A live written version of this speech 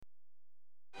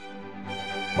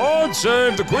God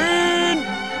save the Queen!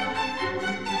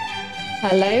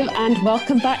 Hello and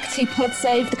welcome back to Pod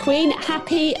Save the Queen.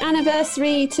 Happy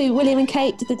anniversary to William and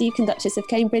Kate, the Duke and Duchess of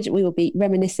Cambridge. We will be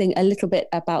reminiscing a little bit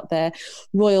about their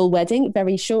royal wedding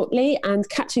very shortly and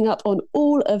catching up on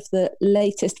all of the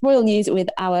latest royal news with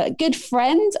our good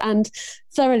friend and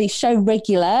thoroughly show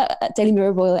regular Daily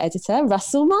Mirror royal editor,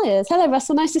 Russell Myers. Hello,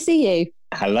 Russell. Nice to see you.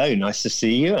 Hello, nice to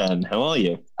see you, Anne. How are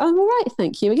you? I'm all right,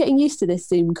 thank you. We're getting used to this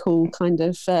Zoom call kind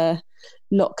of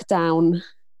lockdown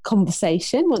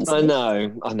conversation. I know.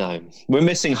 We're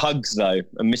missing hugs, though.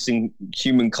 I'm missing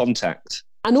human contact.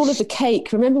 And all of the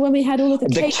cake. Remember when we had all of the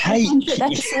cake?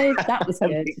 Episode? That was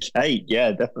good. The cake,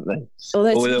 yeah, definitely.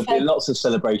 Although there'll be lots of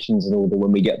celebrations and order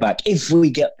when we get back. If we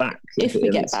get back.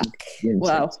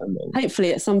 Well,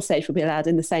 hopefully at some stage we'll be allowed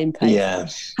in the same place. Yeah.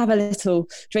 Have a little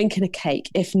drink and a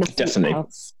cake, if nothing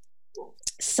else.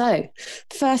 So,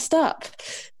 first up,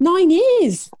 9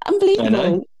 years. Unbelievable. I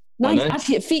know.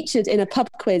 Actually, it featured in a pub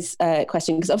quiz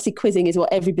question, because obviously quizzing is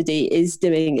what everybody is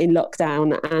doing in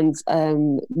lockdown.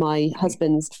 And my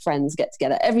husband's friends get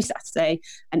together every Saturday,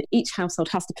 and each household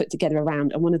has to put together a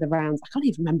round. And one of the rounds, I can't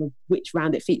even remember which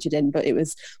round it featured in, but it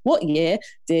was, what year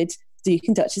did Duke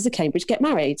and Duchess of Cambridge get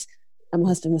married? And my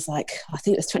husband was like, I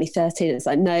think it was 2013. It's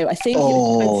like, no, I think it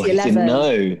was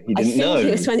 2011. He didn't know.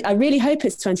 It was I really hope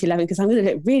it's 2011 because I'm going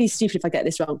to look really stupid if I get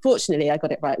this wrong. Fortunately, I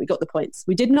got it right. We got the points.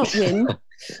 We did not win,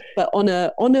 but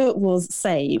honour was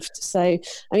saved. So, I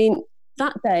mean,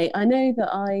 that day, I know that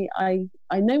I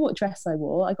know what dress I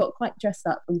wore. I got quite dressed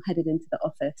up and headed into the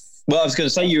office. Well, I was going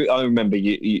to say, I remember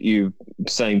you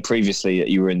saying previously that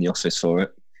you were in the office for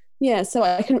it. Yeah, so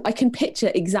I can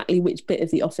picture exactly which bit of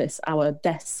the office our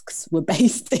desks were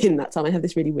based in that time. I have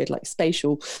this really weird like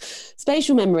spatial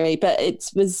memory, but it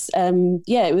was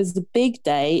it was the big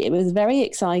day. It was very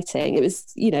exciting. It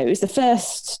was the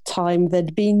first time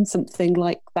there'd been something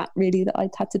like that really that I'd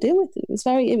had to deal with. It was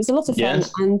a lot of fun.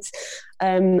 Yes.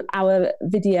 And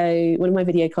one of my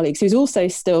video colleagues, who's also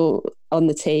still on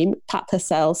the team, Pat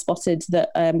Purcell, spotted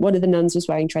that one of the nuns was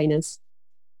wearing trainers.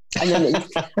 And then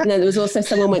there was also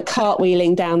someone went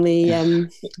cartwheeling down the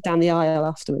aisle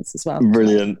afterwards as well.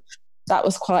 Brilliant. That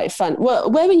was quite fun. Where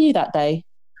were you that day?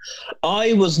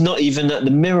 I was not even at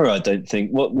the Mirror, I don't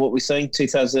think. What we're saying,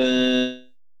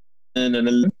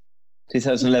 2011?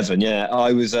 2011, yeah.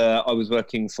 I was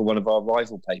working for one of our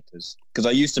rival papers because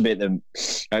I used to be at the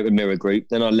Mirror Group.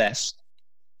 Then I left,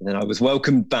 and then I was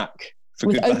welcomed back for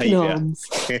with good open behaviour. Arms.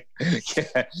 Yeah.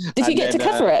 Did you get to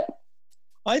cover it?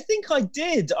 I think I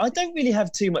did. I don't really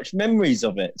have too much memories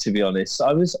of it, to be honest.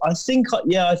 I think I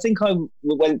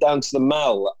went down to the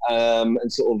Mall and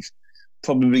sort of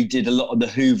probably did a lot of the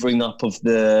hoovering up of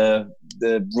the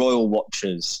royal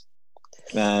watchers,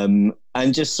 and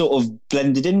just sort of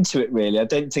blended into it. Really, I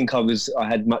don't think I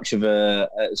had much of a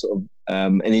sort of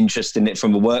an interest in it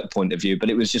from a work point of view.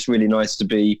 But it was just really nice to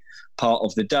be part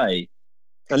of the day.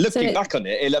 And looking back on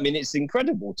it, it's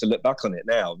incredible to look back on it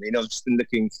now. I mean, I've just been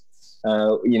looking.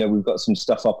 We've got some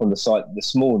stuff up on the site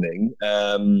this morning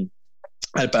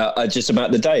about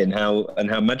the day and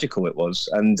how magical it was.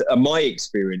 And my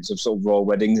experience of sort of royal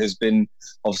wedding has been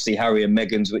obviously Harry and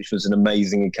Meghan's, which was an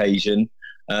amazing occasion.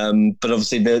 But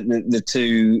obviously the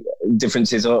two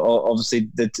differences are obviously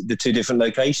the two different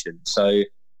locations. So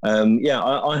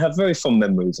I have very fond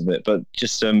memories of it, but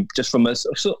just from a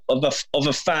sort of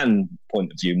a fan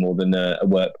point of view more than a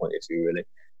work point of view, really.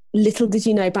 Little did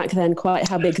you know back then quite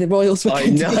how big the royals were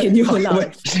going to be in your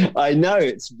life. I know,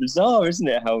 it's bizarre, isn't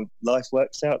it, how life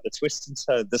works out, the twists and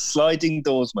turns, the sliding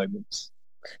doors moments.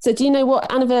 So do you know what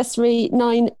anniversary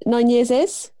 9 years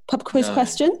is? Pub quiz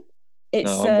question.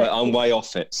 I'm way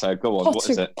off it, so go on. What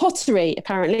is it? Pottery,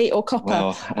 apparently, or copper.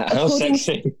 Wow, how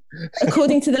sexy.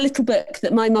 According to the little book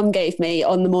that my mum gave me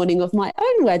on the morning of my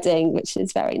own wedding, which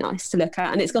is very nice to look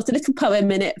at. And it's got a little poem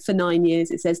in it for 9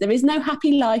 years. It says, "There is no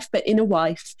happy life but in a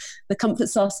wife. The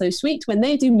comforts are so sweet when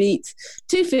they do meet.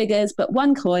 2 figures but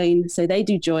 1 coin, so they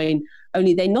do join.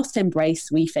 Only they not embrace,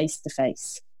 we face to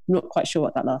face." I'm not quite sure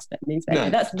what that last bit means. But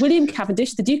anyway, that's William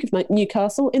Cavendish, the Duke of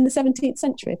Newcastle in the 17th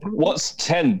century, apparently. What's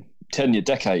 10? 10-year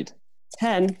decade.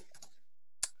 10.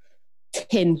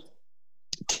 Tin.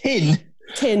 Tin?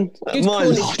 Tin.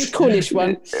 Good Cornish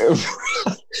one.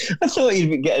 I thought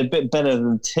you'd get a bit better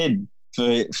than tin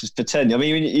for 10. I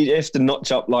mean, you have to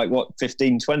notch up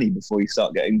 15, 20 before you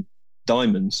start getting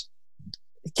diamonds.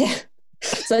 Yeah.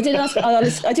 So I did ask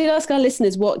our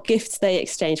listeners what gifts they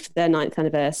exchanged for their 9th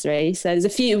anniversary. So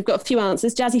we've got a few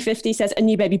answers. Jazzy50 says a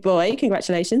new baby boy.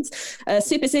 Congratulations.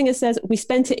 Super Singer says we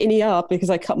spent it in ER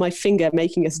because I cut my finger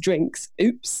making us drinks.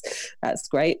 Oops, that's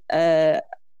great.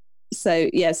 So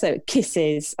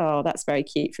kisses. Oh, that's very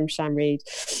cute from Shan Reed.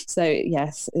 So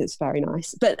yes, it's very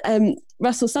nice. But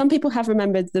Russell, some people have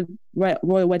remembered the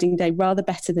royal wedding day rather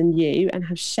better than you and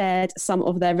have shared some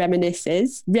of their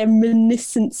reminiscences. You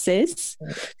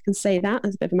can say that,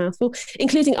 that's a bit of a mouthful,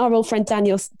 including our old friend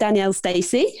Danielle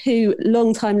Stacey, who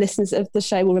long-time listeners of the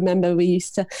show will remember we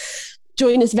used to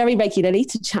join us very regularly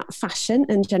to chat fashion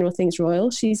and general things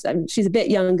royal. She's a bit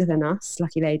younger than us,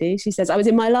 lucky lady. She says, I was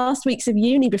in my last weeks of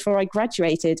uni before I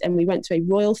graduated and we went to a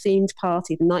royal themed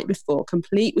party the night before,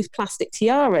 complete with plastic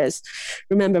tiaras.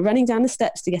 Remember running down the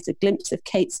steps to get a glimpse of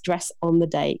Kate's dress on the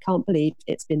day. Can't believe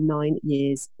it's been 9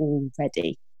 years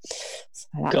already. So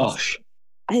Gosh.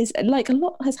 Like a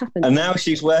lot has happened. And now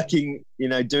she's working,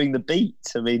 doing the beat.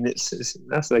 I mean, that's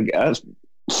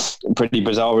pretty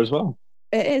bizarre as well.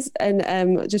 It is,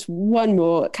 and just one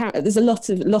more. There's a lot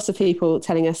of people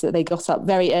telling us that they got up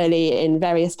very early in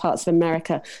various parts of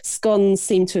America. Scones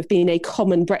seem to have been a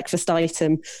common breakfast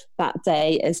item that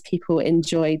day as people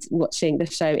enjoyed watching the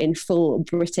show in full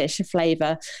British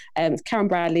flavour. Cameron's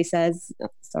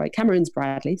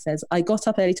Bradley says, I got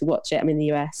up early to watch it. I'm in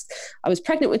the US. I was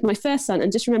pregnant with my first son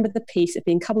and just remembered the peace of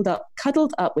being cuddled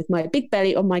up with my big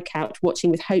belly on my couch,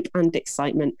 watching with hope and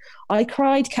excitement. I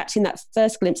cried catching that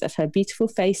first glimpse of her beautiful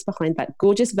face behind that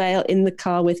gorgeous veil in the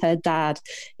car with her dad.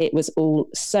 It was all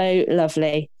so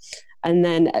lovely. And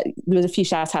then there was a few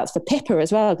shout outs for Pippa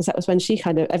as well, because that was when she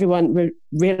everyone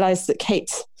realised that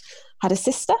Kate had a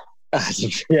sister.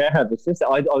 Yeah, the sister.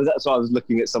 That's why I was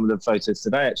looking at some of the photos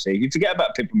today. Actually, you forget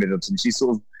about Pippa Middleton. She's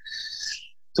sort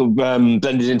of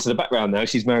blended into the background now.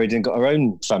 She's married and got her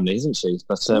own family, isn't she?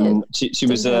 But she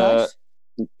was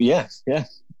yeah.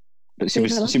 But she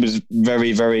was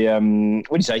very, very what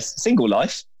do you say? Single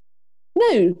life.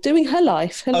 No, doing her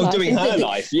life. Doing her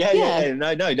life. Yeah.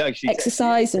 No. She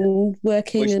exercise and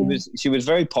working. Well, she was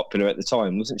very popular at the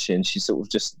time, wasn't she? And she sort of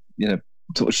just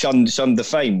sort of shunned the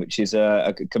fame, which is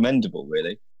commendable,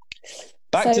 really.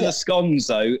 Back to the scones,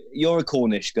 though. You're a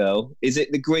Cornish girl. Is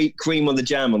it the Greek cream or the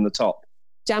jam on the top?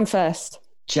 Jam first.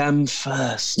 Jam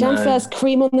first. Jam first,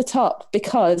 cream on the top.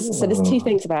 Because so there's two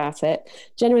things about it.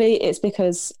 Generally, it's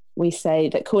because we say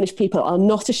that Cornish people are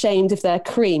not ashamed of their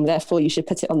cream, therefore you should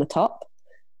put it on the top.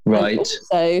 Right.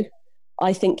 So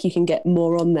I think you can get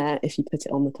more on there if you put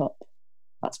it on the top.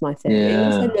 That's my theory. Yeah.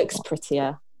 It also looks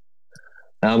prettier.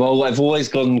 Well, I've always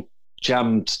gone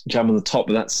jam on the top,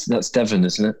 but that's Devon,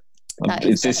 isn't it?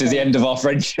 This is the end of our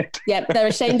friendship. Yeah, they're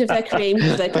ashamed of their cream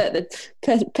because they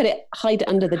hide it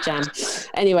under the jam.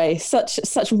 Anyway, such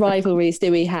rivalries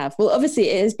do we have. Well, obviously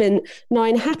it has been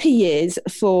 9 happy years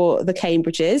for the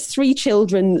Cambridges, 3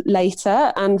 children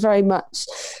later, and very much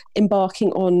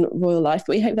embarking on royal life.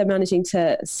 But we hope they're managing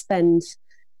to spend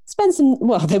some.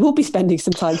 Well, they will be spending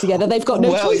some time together. They've got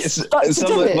no choice but to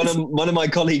do it. One of my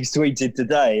colleagues tweeted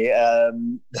today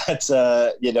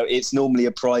that it's normally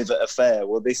a private affair.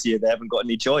 Well, this year they haven't got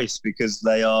any choice because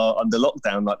they are under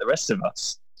lockdown like the rest of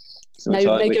us. No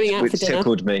going out for dinner.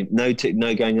 Tickled me. No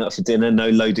going out for dinner. No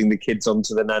loading the kids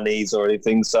onto the nannies or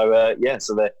anything. So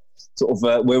so they're sort of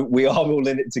we are all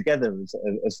in it together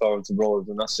as far as the royals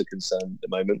and us are concerned at the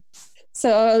moment.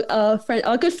 So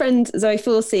our good friend Zoe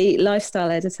Forsey,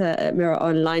 lifestyle editor at Mirror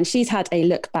Online, she's had a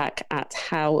look back at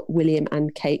how William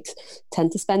and Kate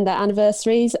tend to spend their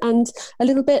anniversaries and a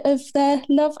little bit of their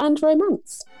love and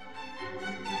romance.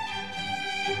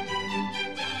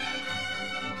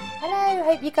 Hello,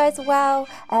 hope you guys are well.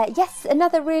 Yes,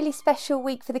 another really special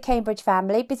week for the Cambridge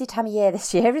family. Busy time of year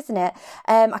this year, isn't it?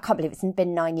 I can't believe it's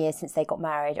been 9 years since they got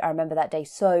married. I remember that day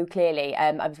so clearly.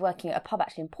 I was working at a pub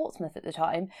actually in Portsmouth at the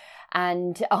time.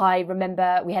 And I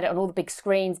remember we had it on all the big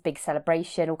screens, big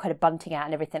celebration, all kind of bunting out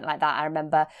and everything like that. I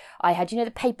remember I had,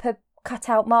 the paper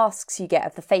cutout masks you get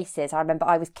of the faces. I remember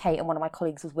I was Kate and one of my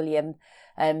colleagues was William.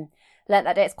 Learned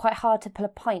that day it's quite hard to pull a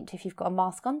pint if you've got a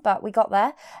mask on, but we got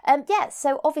there.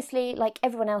 So obviously, like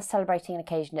everyone else celebrating an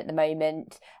occasion at the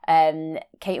moment,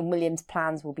 Kate and William's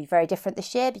plans will be very different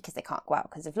this year because they can't go out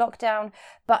because of lockdown.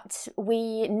 But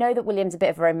we know that William's a bit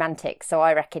of a romantic, so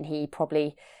I reckon he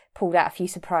probably pulled out a few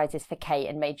surprises for Kate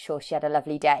and made sure she had a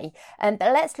lovely day. But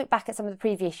let's look back at some of the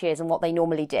previous years and what they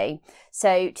normally do.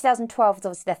 So 2012 was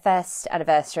obviously their first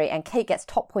anniversary and Kate gets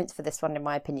top points for this one in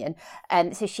my opinion.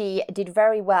 So she did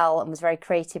very well and was very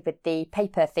creative with the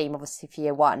paper theme obviously for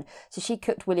year one. So she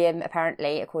cooked William,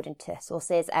 apparently, according to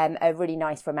sources, a really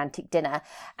nice romantic dinner.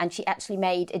 And she actually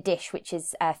made a dish which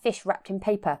is fish wrapped in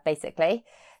paper basically.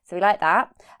 So we like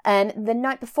that. The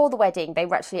night before the wedding, they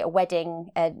were actually at a wedding.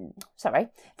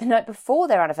 The night before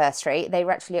their anniversary, they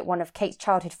were actually at one of Kate's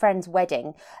childhood friends'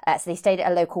 wedding. So they stayed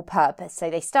at a local pub. So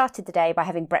they started the day by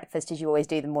having breakfast, as you always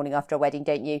do the morning after a wedding,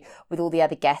 don't you, with all the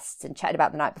other guests and chatted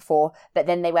about the night before. But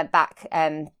then they went back.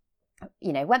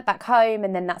 Went back home,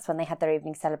 and then that's when they had their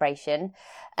evening celebration.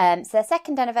 So their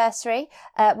second anniversary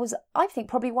was, I think,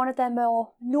 probably one of their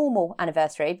more normal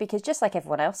anniversary, because just like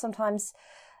everyone else, sometimes,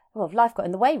 life got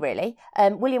in the way, really.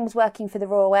 William was working for the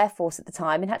Royal Air Force at the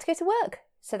time and had to go to work.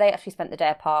 So they actually spent the day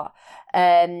apart.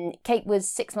 Kate was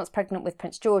 6 months pregnant with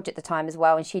Prince George at the time as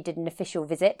well, and she did an official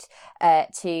visit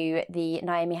to the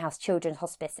Naomi House Children's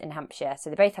Hospice in Hampshire. So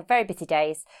they both have very busy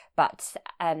days, but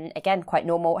again, quite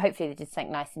normal. Hopefully they did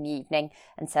something nice in the evening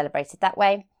and celebrated that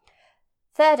way.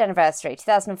 Third anniversary,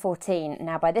 2014.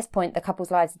 Now, by this point, the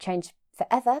couple's lives had changed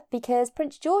forever because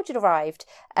Prince George had arrived.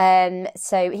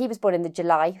 So he was born in the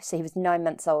July, so he was 9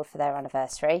 months old for their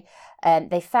anniversary.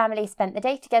 They family spent the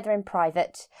day together in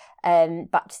private,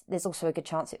 but there's also a good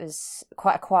chance it was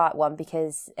quite a quiet one,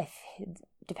 because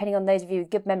depending on those of you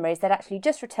with good memories, they'd actually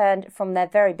just returned from their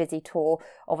very busy tour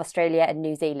of Australia and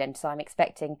New Zealand, so I'm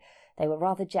expecting they were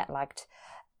rather jet-lagged.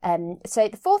 So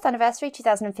the fourth anniversary,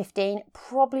 2015,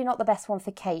 probably not the best one for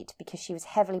Kate, because she was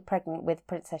heavily pregnant with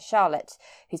Princess Charlotte,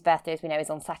 whose birthday, as we know, is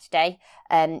on Saturday.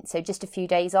 So just a few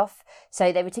days off.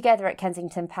 So they were together at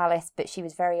Kensington Palace, but she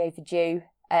was very overdue,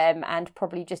 and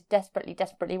probably just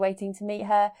desperately waiting to meet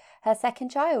her second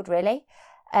child, really.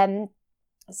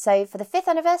 So for the fifth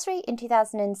anniversary in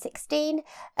 2016,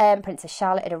 Princess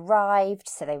Charlotte had arrived.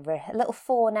 So they were a little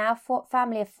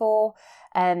family of four,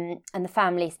 and the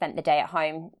family spent the day at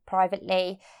home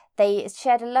privately. They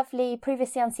shared a lovely,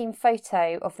 previously unseen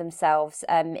photo of themselves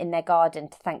in their garden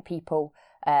to thank people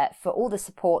for all the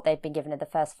support they'd been given in the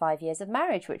first 5 years of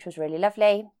marriage, which was really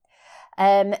lovely.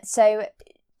 So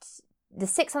the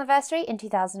sixth anniversary in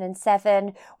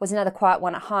 2007 was another quiet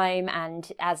one at home,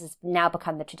 and as has now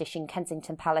become the tradition,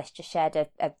 Kensington Palace just shared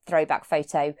a throwback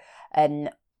photo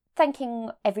thanking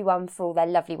everyone for all their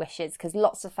lovely wishes, because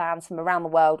lots of fans from around the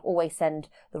world always send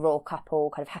the royal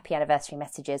couple kind of happy anniversary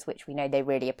messages, which we know they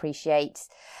really appreciate.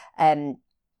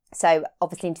 So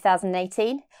obviously in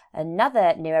 2018,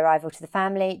 another new arrival to the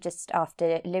family just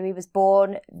after Louis was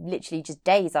born, literally just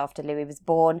days after Louis was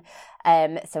born.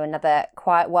 So another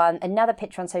quiet one. Another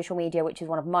picture on social media, which is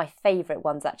one of my favourite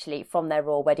ones actually from their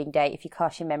royal wedding day, if you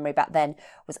cast your memory back then,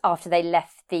 was after they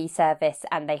left the service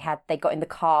and they got in the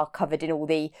car covered in all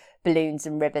the balloons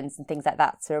and ribbons and things like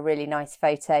that. So a really nice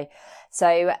photo.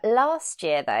 So last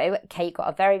year though, Kate got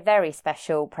a very, very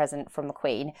special present from the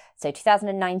Queen. So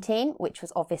 2019, which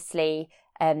was obviously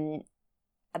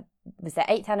was their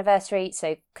 8th anniversary.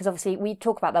 So because obviously we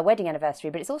talk about their wedding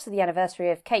anniversary, but it's also the anniversary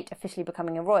of Kate officially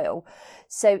becoming a royal.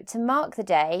 So to mark the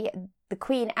day, the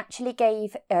Queen actually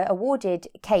awarded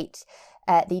Kate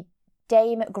the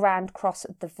Dame Grand Cross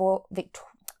of the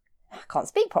I can't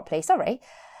speak properly, sorry.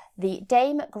 The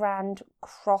Dame Grand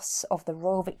Cross of the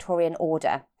Royal Victorian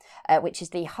Order, which is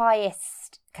the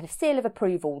highest kind of seal of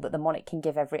approval that the monarch can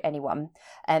give anyone.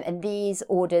 And these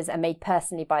orders are made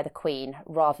personally by the Queen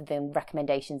rather than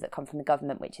recommendations that come from the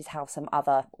government, which is how some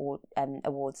other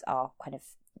awards are kind of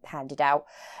handed out.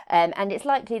 And it's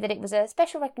likely that it was a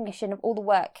special recognition of all the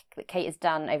work that Kate has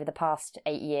done over the past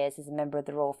 8 years as a member of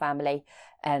the royal family,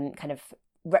 kind of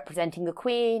representing the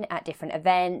Queen at different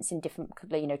events, in different,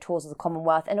 tours of the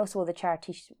Commonwealth, and also all the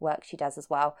charity work she does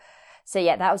as well. So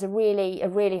yeah, that was a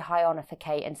really high honour for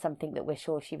Kate, and something that we're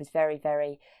sure she was very,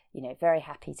 very, very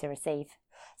happy to receive.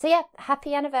 So yeah,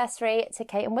 happy anniversary to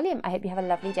Kate and William. I hope you have a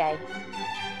lovely day.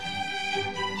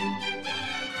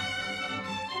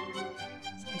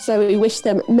 So we wish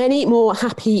them many more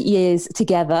happy years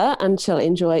together, and shall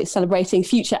enjoy celebrating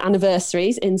future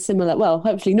anniversaries in similar, well,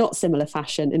 hopefully not similar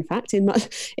fashion, in fact, in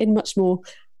much more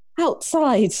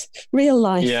outside real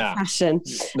life fashion.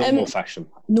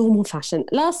 Normal fashion.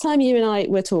 Last time you and I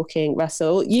were talking,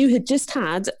 Russell, you had just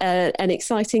had an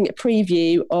exciting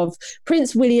preview of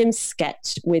Prince William's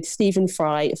sketch with Stephen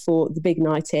Fry for The Big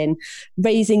Night In,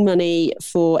 raising money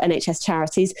for NHS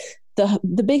charities.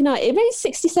 The big night, it raised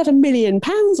 £67 million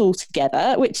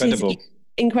altogether, which is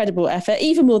incredible effort,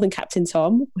 even more than Captain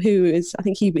Tom, who is, I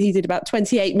think he did about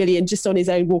 28 million just on his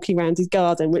own walking around his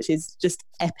garden, which is just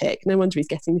epic. No wonder he's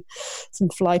getting some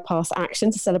fly past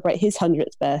action to celebrate his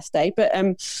 100th birthday. But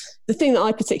the thing that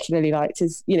I particularly liked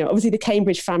is, obviously the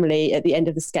Cambridge family at the end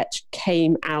of the sketch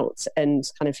came out and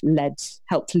kind of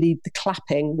helped lead the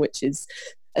clapping, which is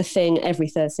a thing every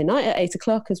Thursday night at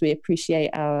 8:00, as we appreciate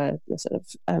our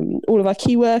all of our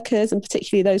key workers, and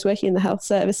particularly those working in the health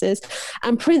services.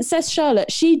 And Princess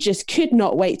Charlotte, she just could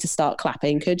not wait to start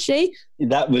clapping, could she?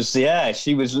 That was,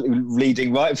 she was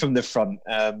leading right from the front.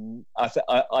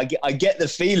 I get the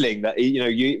feeling that,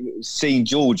 you seeing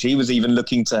George, he was even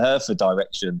looking to her for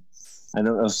direction. And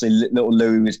obviously little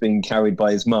Louis was being carried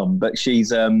by his mum, but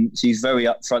she's very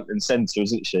up front and centre,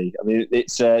 isn't she? I mean,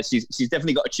 it's she's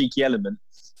definitely got a cheeky element.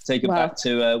 Take it back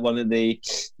to one of the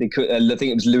I think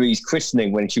it was Louis'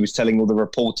 christening, when she was telling all the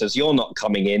reporters, "You're not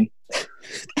coming in."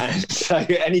 And so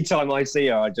anytime I see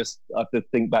her, I have to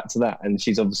think back to that. And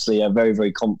she's obviously a very,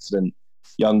 very confident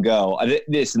young girl. And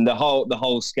the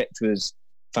whole sketch was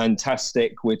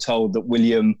fantastic. We're told that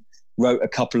William wrote a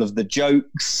couple of the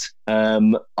jokes.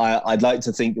 I'd like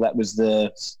to think that was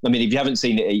if you haven't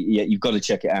seen it yet, you've got to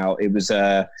check it out. It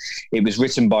was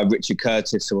written by Richard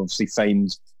Curtis, who obviously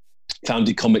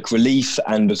founded Comic Relief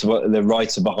and was the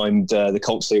writer behind the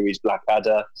cult series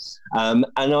Blackadder. And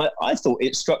I thought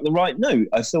it struck the right note.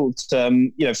 I thought,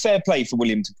 fair play for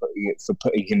William for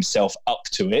putting himself up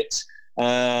to it.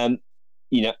 I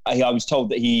was told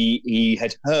that he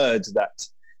had heard that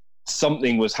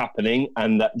something was happening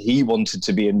and that he wanted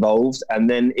to be involved, and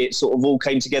then it sort of all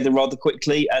came together rather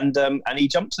quickly, and he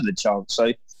jumped to the chance.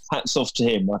 So hats off to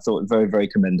him. I thought very, very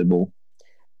commendable.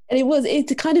 And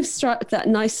it kind of struck that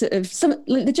nice sort of,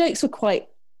 the jokes were quite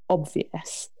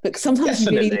obvious, but sometimes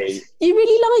you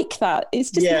really like that.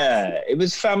 It's just it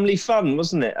was family fun,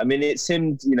 wasn't it? I mean, it's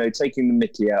him, taking the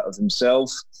mickey out of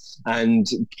himself and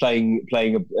playing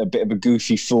a bit of a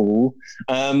goofy fool,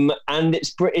 and it's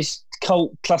British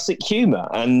cult classic humour,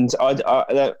 and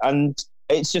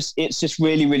it's just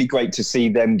really, really great to see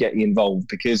them getting involved,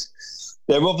 because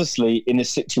they're obviously in a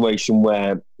situation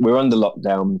where we're under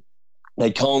lockdown. They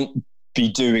can't be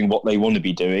doing what they want to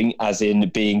be doing, as in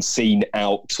being seen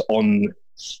out on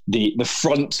the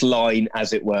front line,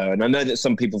 as it were. And I know that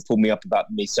some people have pulled me up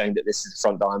about me saying that this is the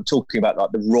front line. I'm talking about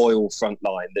like the royal front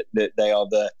line, that they are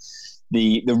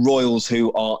the royals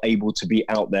who are able to be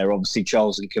out there. Obviously,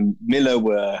 Charles and Camilla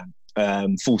were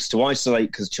forced to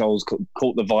isolate because Charles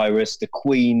caught the virus. The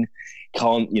Queen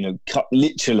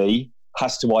literally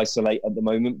has to isolate at the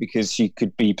moment because she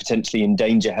could be potentially in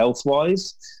danger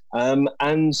health-wise.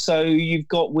 And so you've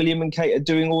got William and Kate are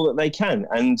doing all that they can,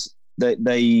 and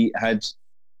they had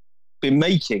been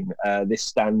making this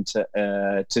stand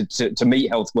to meet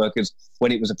health workers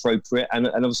when it was appropriate, and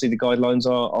obviously the guidelines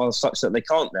are such that they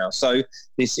can't now. So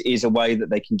this is a way that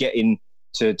they can get in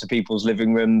to people's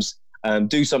living rooms,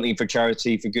 do something for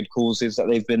charity, for good causes that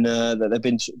they've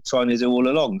been trying to do all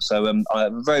along. So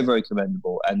very, very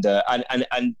commendable, and the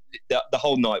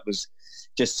whole night was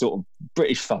just sort of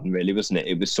British fun, really, wasn't it?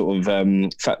 It was sort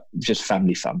of just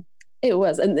family fun. It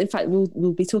was, and in fact,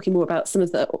 we'll be talking more about some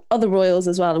of the other royals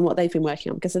as well and what they've been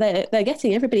working on, because they're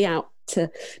getting everybody out to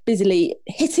busily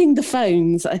hitting the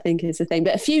phones, I think is the thing.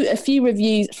 But a few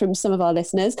reviews from some of our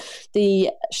listeners.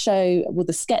 The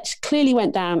sketch clearly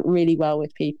went down really well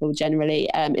with people generally.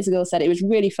 Isabel said it was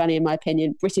really funny, in my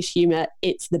opinion. British humour,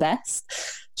 it's the best.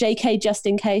 JK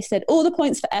Justin K said, all the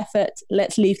points for effort,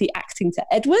 let's leave the acting to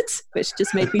Edward, which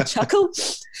just made me chuckle.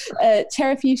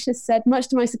 Cherefucius said, much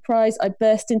to my surprise, I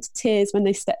burst into tears when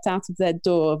they stepped out of their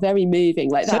door. Very moving.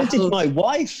 Like that. So did my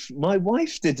wife. My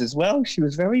wife did as well. She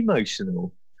was very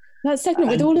emotional. That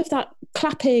segment with all of that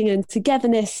clapping and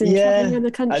togetherness and traveling around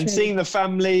the country. And seeing the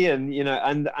family, and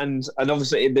and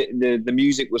obviously the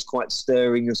music was quite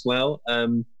stirring as well.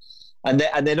 And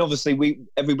then obviously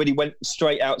everybody went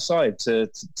straight outside to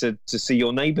see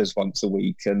your neighbours once a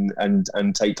week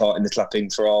and take part in the clapping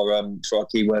for our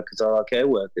key workers, our care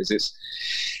workers.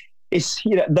 It's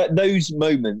those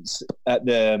moments at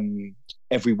the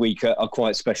every week are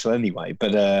quite special anyway.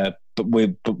 But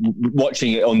we're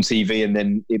watching it on TV and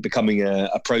then it becoming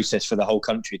a process for the whole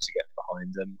country to get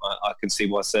behind. And I can see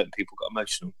why certain people got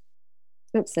emotional.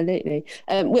 Absolutely.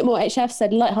 Whitmore HF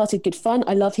said, light-hearted, good fun.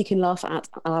 I love he can laugh at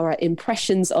our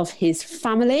impressions of his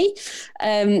family.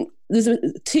 There's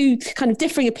two kind of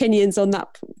differing opinions on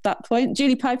that point.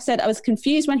 Julie Pipe said, I was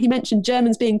confused when he mentioned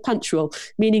Germans being punctual,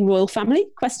 meaning royal family, ?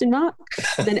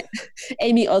 And then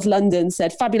Amy Oz London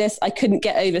said, fabulous. I couldn't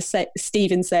get over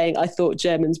Stephen saying I thought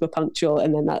Germans were punctual.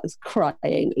 And then that was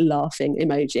crying, laughing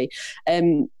emoji.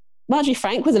 Marjorie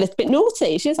Frank was a little bit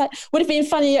naughty. She was like, would have been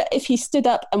funnier if he stood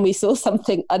up and we saw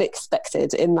something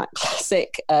unexpected in that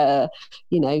classic, the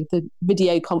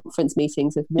video conference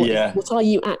meetings of what are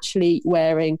you actually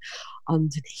wearing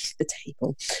underneath the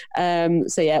table.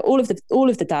 All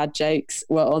of the dad jokes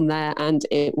were on there, and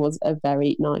it was a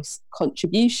very nice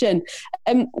contribution.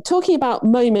 Talking about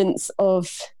moments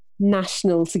of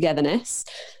national togetherness,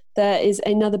 there is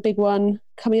another big one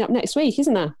coming up next week,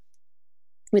 isn't there?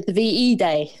 With the VE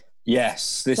Day. Yes,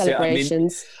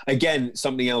 celebrations. Again,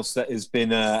 something else that has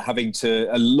been having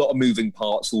a lot of moving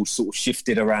parts, all sort of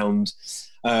shifted around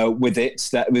with it.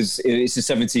 It's the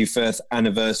 71st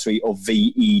anniversary of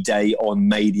VE Day on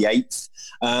May the 8th,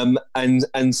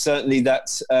 and certainly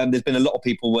that there's been a lot of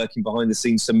people working behind the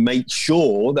scenes to make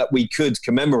sure that we could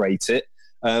commemorate it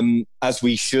as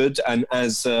we should, and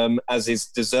as is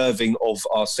deserving of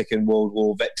our Second World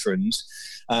War veterans.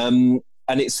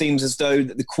 And it seems as though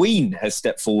that the Queen has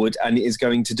stepped forward and is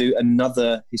going to do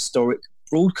another historic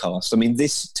broadcast. I mean,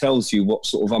 this tells you what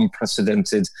sort of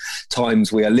unprecedented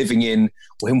times we are living in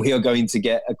when we are going to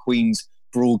get a Queen's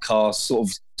broadcast sort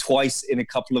of twice in a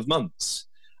couple of months.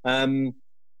 Do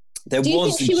you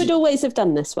think she would always have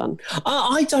done this one?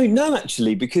 I don't know,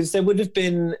 actually, because there would have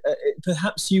been,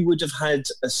 perhaps you would have had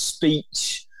a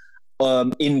speech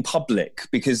in public,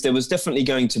 because there was definitely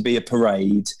going to be a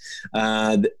parade.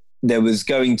 There was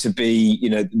going to be,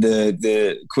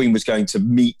 the Queen was going to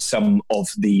meet some of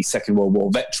the Second World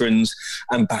War veterans,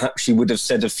 and perhaps she would have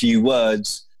said a few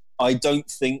words. I don't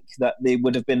think that there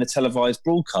would have been a televised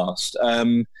broadcast.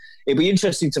 It'd be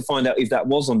interesting to find out if that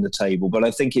was on the table, but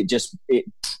I think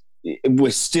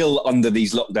we're still under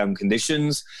these lockdown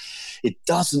conditions. It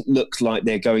doesn't look like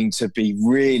they're going to be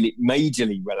really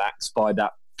majorly relaxed by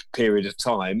that period of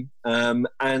time,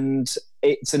 and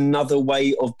it's another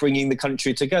way of bringing the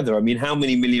country together. I mean, how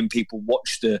many million people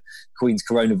watched the Queen's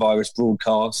coronavirus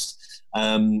broadcast?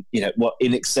 In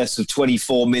excess of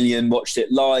 24 million watched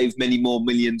it live. Many more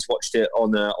millions watched it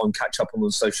on catch up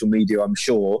on social media, I'm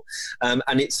sure. And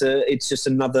it's just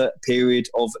another period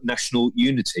of national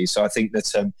unity. So I think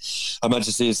that Her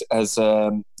Majesty has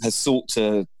sought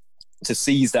to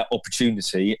seize that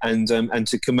opportunity and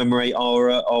to commemorate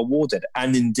our war dead,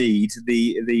 and indeed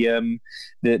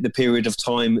the period of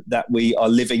time that we are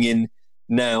living in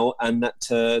now, and that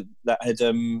had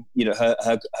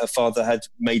her father had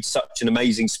made such an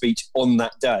amazing speech on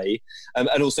that day, and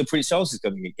also Prince Charles is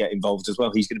going to get involved as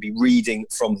well. He's going to be reading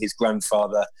from his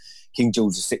grandfather King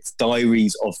George VI's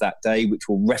diaries of that day, which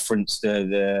will reference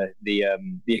the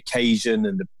occasion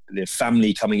and the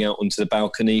family coming out onto the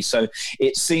balcony. So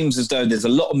it seems as though there's a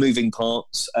lot of moving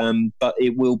parts, but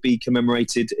it will be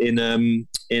commemorated in a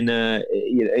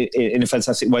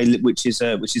fantastic way, which is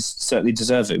certainly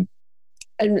deserving.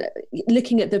 And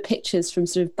looking at the pictures from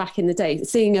sort of back in the day,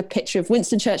 seeing a picture of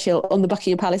Winston Churchill on the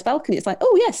Buckingham Palace balcony, it's like,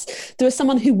 oh yes, there was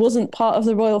someone who wasn't part of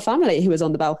the royal family who was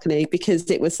on the balcony,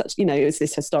 because it was such, it was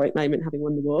this historic moment, having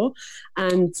won the war.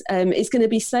 And it's going to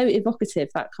be so evocative,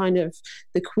 that kind of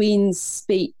the Queen's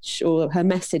speech or her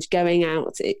message going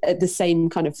out at the same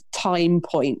kind of time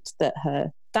point that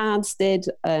her dad's did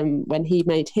when he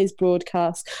made his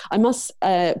broadcast. I must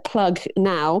plug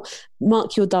now,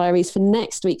 mark your diaries for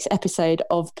next week's episode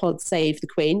of Pod Save the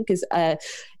Queen, because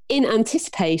in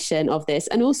anticipation of this,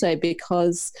 and also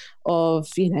because of,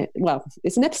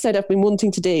 it's an episode I've been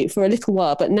wanting to do for a little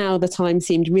while, but now the time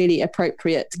seemed really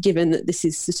appropriate, given that this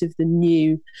is sort of the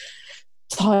new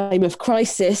time of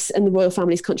crisis and the royal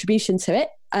family's contribution to it.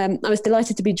 I was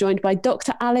delighted to be joined by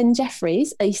Dr. Alan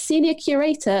Jeffreys, a senior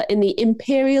curator in the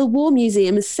Imperial War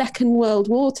Museum's Second World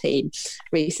War team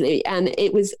recently, and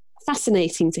it was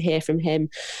fascinating to hear from him,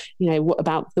 what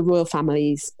about the royal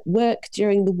family's work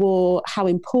during the war, how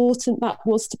important that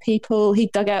was to people. He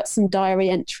dug out some diary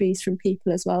entries from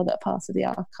people as well that are part of the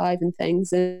archive and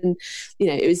things, and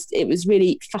it was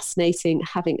really fascinating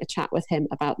having a chat with him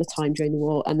about the time during the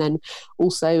war, and then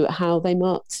also how they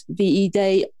marked VE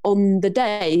Day on the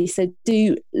day. So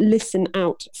do listen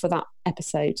out for that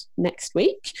episode next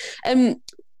week.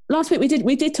 Last week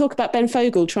we did talk about Ben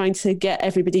Fogle trying to get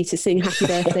everybody to sing Happy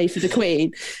Birthday for the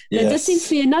Queen. There does seem to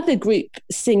be another group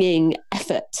singing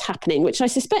effort happening, which I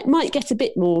suspect might get a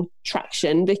bit more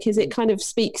traction, because it kind of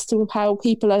speaks to how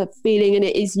people are feeling, and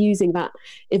it is using that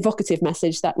evocative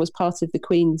message that was part of the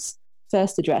Queen's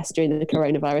first address during the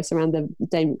coronavirus around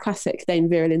the classic Dame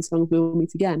Vera Lynn song "We'll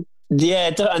Meet Again."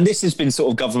 Yeah, and this has been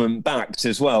sort of government backed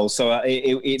as well, so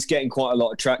it's getting quite a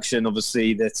lot of traction.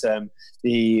 Obviously, that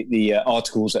the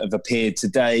articles that have appeared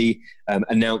today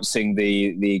announcing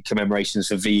the commemorations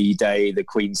for VE Day, the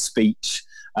Queen's speech,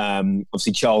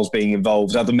 obviously Charles being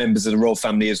involved, other members of the royal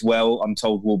family as well, I'm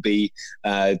told, will be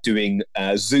doing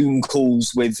Zoom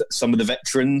calls with some of the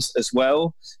veterans as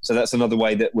well. So that's another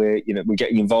way that we're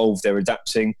getting involved. They're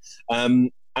adapting.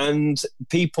 And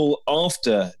people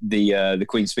after the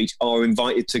Queen's speech are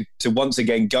invited to once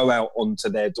again go out onto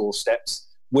their doorsteps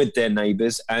with their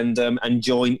neighbours and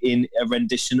join in a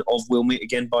rendition of "We'll Meet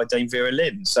Again" by Dame Vera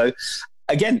Lynn. So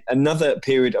again, another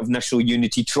period of national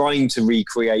unity, trying to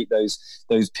recreate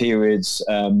those periods,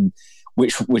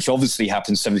 which obviously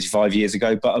happened 75 years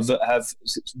ago, but have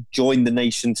joined the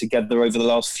nation together over the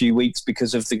last few weeks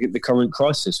because of the current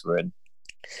crisis we're in.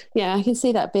 Yeah, I can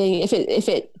see that being, if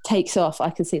it takes off, I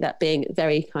can see that being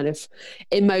very kind of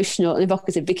emotional and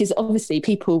evocative, because obviously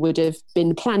people would have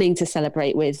been planning to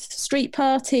celebrate with street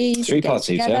parties,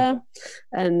 yeah,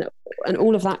 and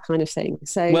all of that kind of thing.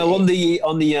 So, well, on the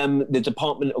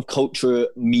Department of Culture,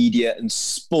 Media and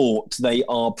Sport, they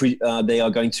are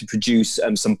going to produce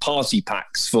some party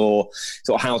packs for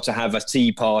sort of how to have a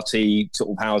tea party, sort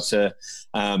of how to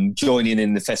join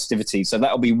in the festivities. So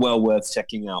that'll be well worth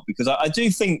checking out, because I do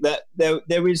think that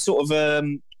there is sort of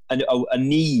a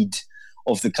need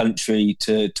of the country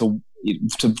to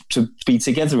be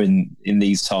together in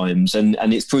these times, and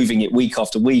it's proving it week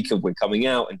after week. Of we're coming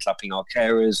out and clapping our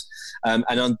carers, and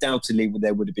undoubtedly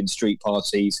there would have been street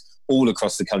parties all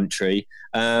across the country,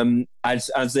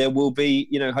 as there will be,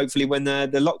 hopefully when the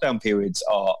lockdown periods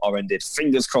are ended.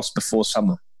 Fingers crossed before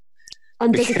summer.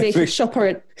 I'm designated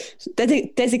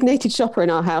shopper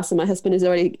in our house, and my husband is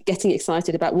already getting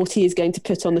excited about what he is going to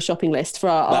put on the shopping list for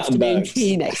our afternoon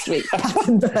tea next week.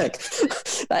 Battenberg.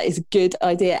 That is a good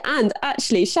idea. And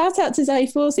actually, shout out to Zoe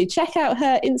Forsey. Check out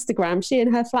her Instagram. She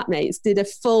and her flatmates did a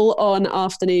full-on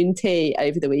afternoon tea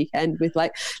over the weekend with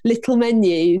like little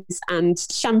menus and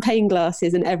champagne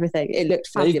glasses and everything. It looked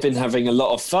fabulous. They've been having a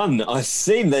lot of fun. I've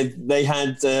seen they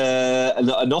had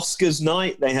an Oscars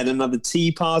night. They had another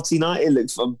tea party night. It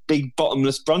looks a big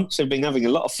bottomless brunch. They've been having a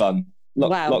lot of fun.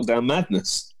 Wow. Lockdown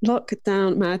madness.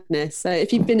 Lockdown madness. So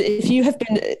if you have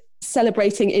been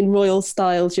celebrating in royal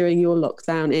style during your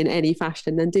lockdown in any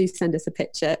fashion, then do send us a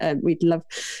picture. We'd love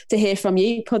to hear from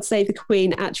you.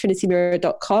 PodSaveTheQueen at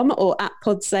trinitymirror.com or at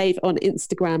PodSave on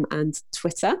Instagram and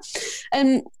Twitter.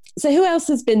 So who else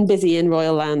has been busy in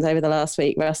royal land over the last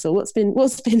week, Russell? What's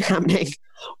been happening?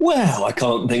 Well, I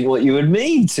can't think what you would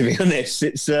mean, to be honest.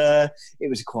 It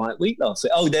was a quiet week last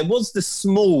week. Oh, there was the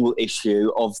small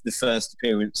issue of the first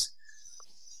appearance,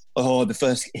 or the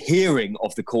first hearing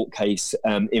of the court case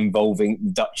involving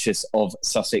the Duchess of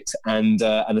Sussex and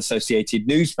associated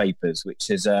newspapers, which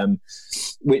has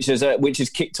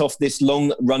kicked off this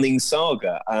long-running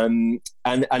saga. And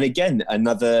again,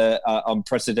 another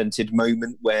unprecedented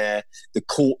moment where the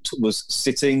court was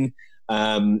sitting.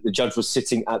 The judge was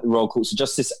sitting at the Royal Courts of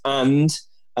Justice, and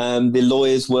the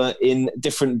lawyers were in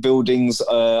different buildings,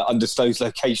 undisclosed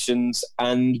locations,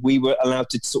 and we were allowed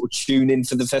to sort of tune in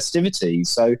for the festivities.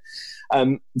 So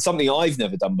something I've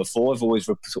never done before. I've always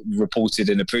reported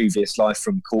in a previous life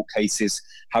from court cases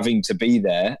having to be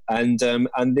there, and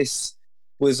this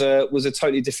was a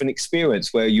totally different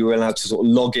experience where you were allowed to sort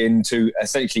of log into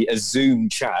essentially a Zoom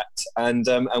chat and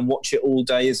watch it all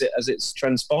day as it's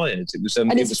transpired. It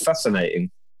was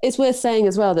fascinating. It's worth saying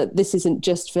as well that this isn't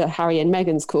just for Harry and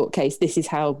Meghan's court case. This is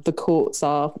how the courts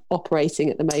are operating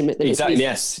at the moment. Exactly.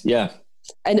 Yes. Yeah.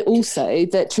 And also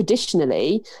that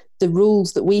traditionally, the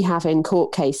rules that we have in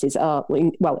court cases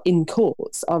in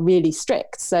courts are really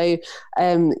strict. So,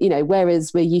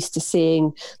 whereas we're used to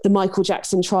seeing the Michael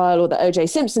Jackson trial or the OJ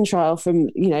Simpson trial from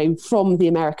the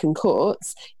American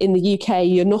courts, in the UK,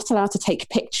 you're not allowed to take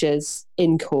pictures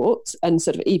in court and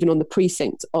sort of even on the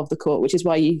precinct of the court, which is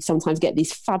why you sometimes get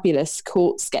these fabulous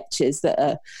court sketches that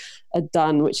are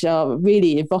done, which are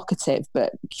really evocative,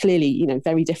 but clearly,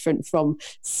 very different from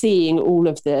seeing all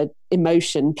of the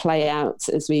emotion play out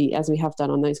as we have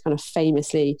done on those kind of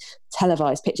famously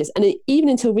televised pictures. And even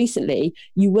until recently,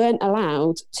 you weren't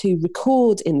allowed to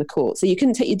record in the court, so you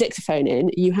couldn't take your dictaphone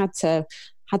in. You had to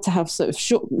have sort of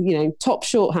short, top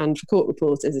shorthand for court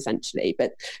reporters, essentially.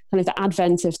 But kind of the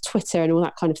advent of Twitter and all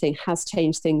that kind of thing has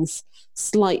changed things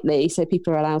slightly. So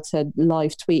people are allowed to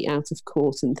live tweet out of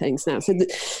court and things now. So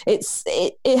it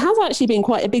has actually been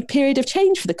quite a big period of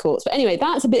change for the courts. But anyway,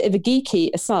 that's a bit of a geeky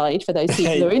aside for those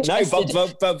people who are interested. No,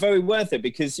 but very worth it,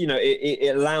 because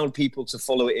it allowed people to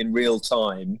follow it in real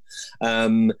time.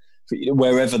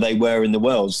 Wherever they were in the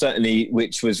world, certainly,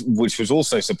 which was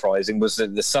also surprising, was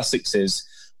that the Sussexes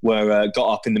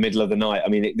got up in the middle of the night. I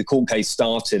mean, the court case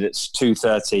started at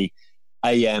 2:30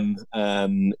 a.m.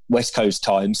 West Coast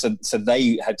time, so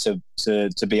they had to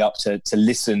be up to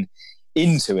listen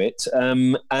into it,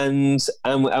 and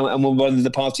were one of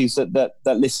the parties that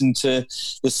listened to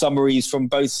the summaries from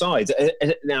both sides.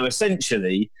 Now,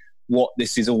 essentially, what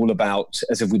this is all about,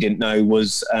 as if we didn't know,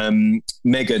 was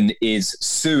Meghan is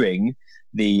suing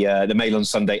the Mail on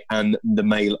Sunday and the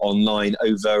Mail Online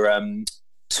over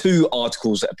 2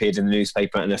 articles that appeared in the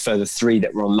newspaper and a further 3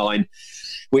 that were online,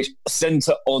 which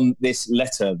centre on this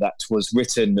letter that was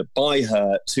written by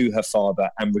her to her father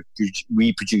and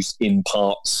reproduced in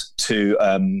parts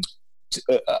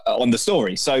on the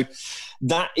story. So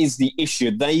that is the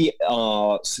issue.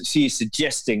 She is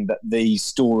suggesting that these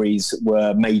stories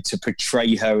were made to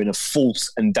portray her in a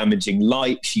false and damaging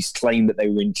light. She's claimed that they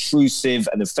were intrusive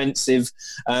and offensive,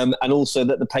 and also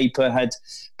that the paper had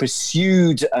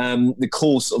pursued the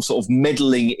course of sort of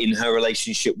meddling in her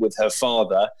relationship with her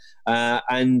father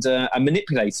and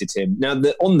manipulated him. Now,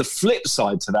 on the flip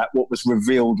side to that, what was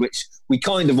revealed, which we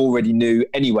kind of already knew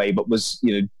anyway, but was,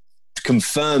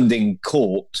 confirmed in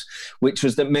court, which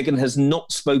was that Meghan has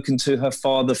not spoken to her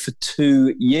father for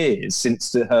 2 years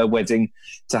since her wedding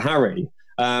to Harry.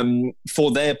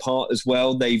 For their part as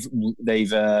well, they've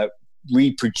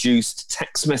reproduced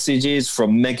text messages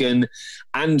from Meghan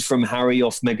and from Harry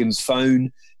off Meghan's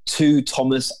phone to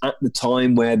Thomas at the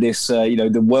time where this,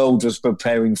 the world was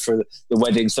preparing for the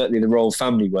wedding. Certainly, the royal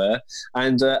family were,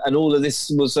 and all of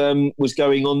this was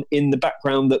going on in the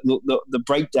background. That the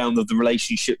breakdown of the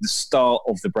relationship, the start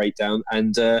of the breakdown,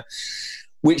 and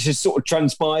which has sort of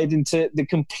transpired into the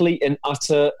complete and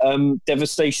utter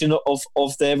devastation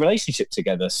of their relationship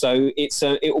together. So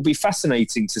it will be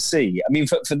fascinating to see. I mean,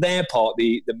 for their part,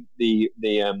 the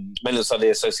Mail Sunday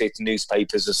Associated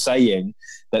newspapers are saying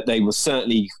that they will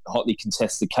certainly hotly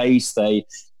contest the case. They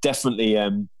definitely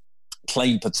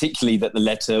claim particularly that the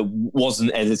letter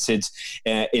wasn't edited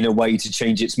in a way to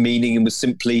change its meaning and was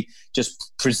simply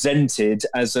just presented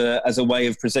as a way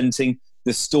of presenting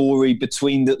the story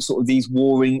between these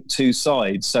warring two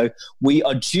sides. So we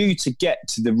are due to get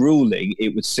to the ruling,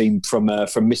 it would seem, from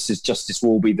Mrs. Justice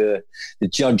Warby, the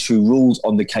judge who ruled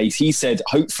on the case. He said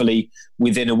hopefully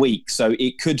within a week. So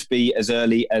it could be as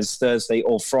early as Thursday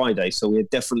or Friday. So we're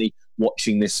definitely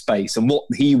watching this space. And what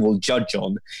he will judge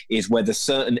on is whether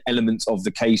certain elements of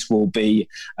the case will be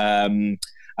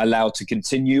allowed to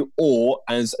continue, or,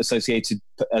 as associated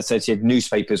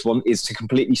newspapers want, is to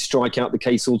completely strike out the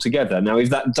case altogether. Now, if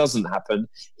that doesn't happen,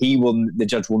 the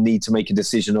judge will need to make a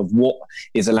decision of what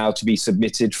is allowed to be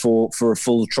submitted for a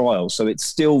full trial. So it's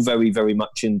still very, very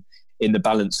much in the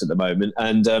balance at the moment.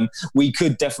 And we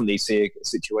could definitely see a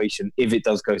situation, if it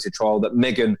does go to trial, that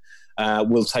Meghan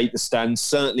will take the stand.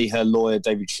 Certainly her lawyer,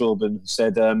 David Shorban,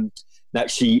 said that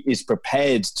she is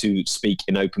prepared to speak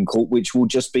in open court, which will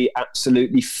just be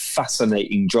absolutely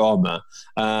fascinating drama.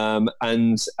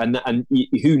 And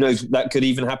who knows, that could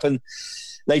even happen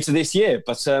later this year.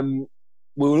 But we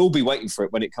will all be waiting for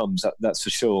it when it comes, that's for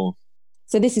sure.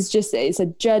 So this is it's a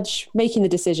judge making the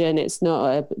decision. It's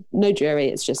not no jury.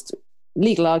 It's just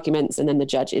legal arguments, and then the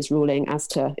judge is ruling as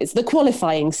to, it's the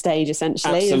qualifying stage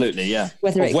essentially. Absolutely, yeah.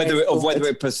 Whether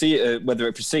it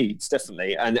proceeds,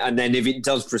 definitely, and then if it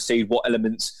does proceed, what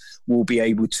elements will be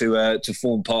able to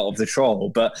form part of the trial.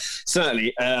 But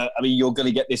certainly, you're going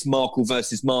to get this Markle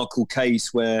versus Markle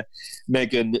case where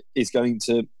Meghan is going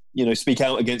to, speak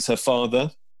out against her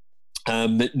father.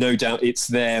 No doubt, it's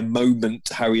their moment,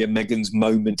 Harry and Meghan's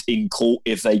moment in court,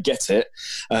 if they get it.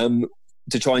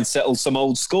 To try and settle some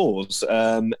old scores.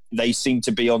 They seem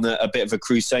to be on a bit of a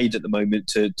crusade at the moment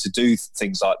to do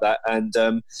things like that. And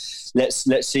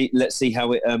let's see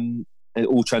how it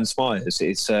all transpires.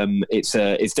 Listen,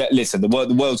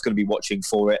 the world's going to be watching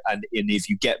for it, and if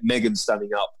you get Meghan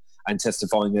standing up and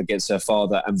testifying against her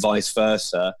father and vice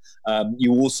versa,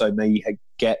 you also may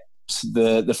get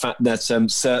the fact that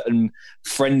certain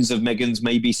friends of Meghan's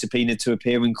may be subpoenaed to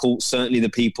appear in court. Certainly the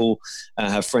people,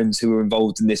 her friends who were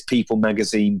involved in this People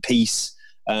magazine piece,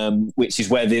 which is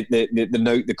where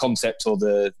the concept or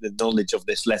the knowledge of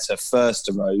this letter first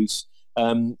arose.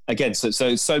 Again,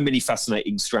 so many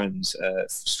fascinating strands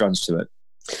to it.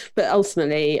 But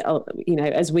ultimately,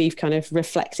 as we've kind of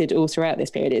reflected all throughout this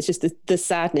period, it's just the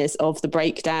sadness of the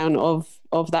breakdown of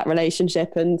that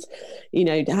relationship, and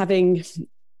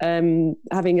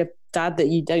having a dad that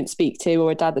you don't speak to,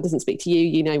 or a dad that doesn't speak to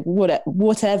you,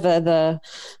 whatever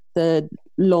the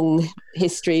long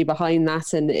history behind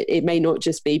that, and it may not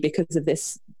just be because of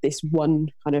this one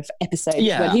kind of episode.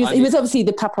 Yeah, he was obviously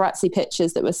the paparazzi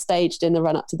pictures that were staged in the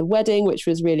run up to the wedding, which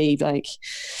was really like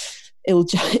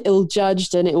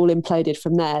ill-judged, and it all imploded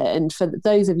from there. And for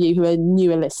those of you who are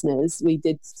newer listeners, we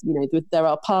did, there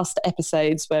are past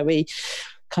episodes where we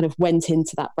kind of went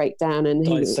into that breakdown and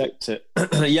dissect it.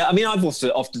 Yeah, I've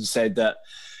also often said that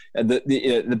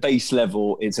the base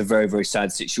level, it's a very, very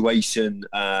sad situation.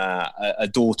 A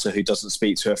daughter who doesn't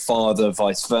speak to her father,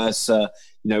 vice versa.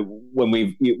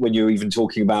 When you're even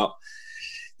talking about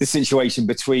the situation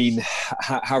between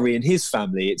Harry and his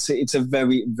family, it's a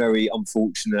very, very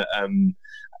unfortunate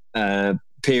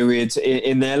period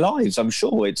in their lives. I'm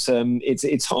sure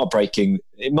it's heartbreaking.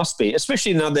 It must be,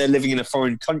 especially now they're living in a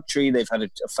foreign country. They've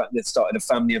started a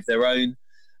family of their own,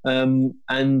 and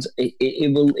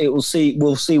we'll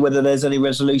see whether there's any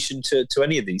resolution to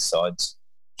any of these sides.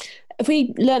 Have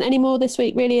we learnt any more this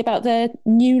week, really, about their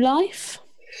new life?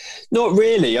 Not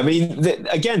really. I mean,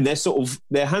 again,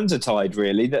 their hands are tied.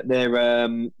 Really, that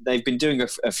they've been doing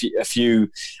a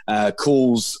few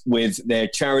calls with their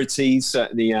charities.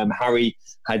 Certainly, Harry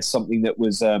had something that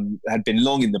was had been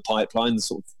long in the pipeline. The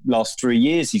sort of last 3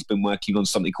 years, he's been working on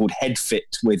something called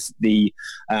HeadFit with the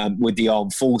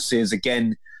armed forces.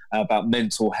 Again, about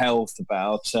mental health,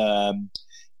 about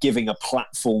giving a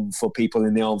platform for people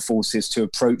in the armed forces to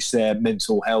approach their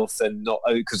mental health, and not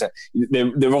because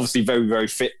they're obviously very, very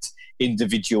fit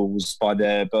individuals by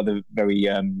the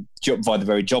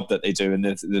very job that they do and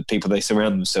the people they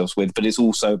surround themselves with. But it's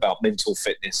also about mental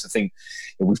fitness. I think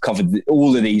we've covered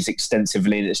all of these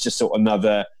extensively, and it's just sort of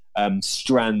another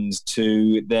strand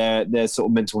to their sort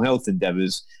of mental health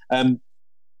endeavours.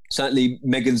 Certainly,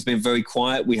 Meghan's been very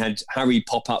quiet. We had Harry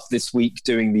pop up this week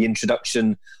doing the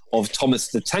introduction of Thomas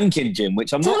the Tank Engine,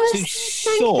 which I'm not too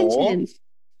sure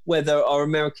whether our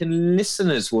American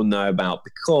listeners will know about,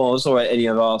 because, or any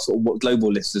of our sort of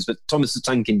global listeners, but Thomas the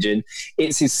Tank Engine,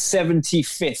 it's his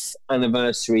 75th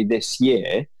anniversary this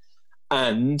year,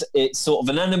 and it's sort of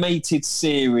an animated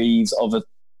series of a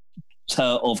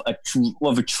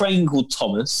train called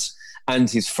Thomas and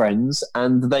his friends,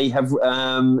 and they have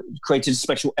created a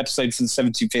special episode for the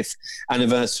 75th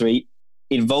anniversary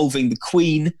involving the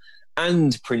Queen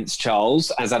and Prince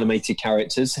Charles as animated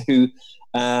characters, who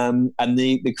and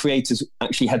the creators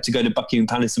actually had to go to Buckingham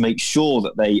Palace to make sure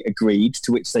that they agreed,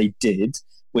 to which they did,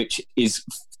 which is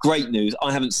great news.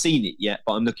 I haven't seen it yet,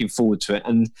 but I'm looking forward to it.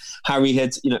 And Harry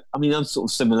had, I'm sort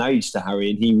of similar age to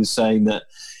Harry, and he was saying that,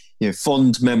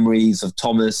 fond memories of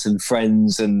Thomas and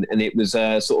friends, and it was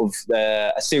a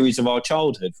series of our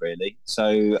childhood, really.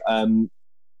 So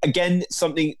again,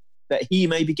 something that he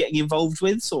may be getting involved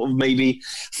with, sort of maybe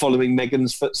following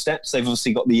Meghan's footsteps. They've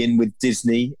obviously got the in with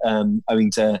Disney,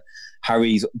 owing to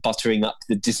Harry's buttering up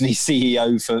the Disney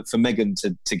CEO for Meghan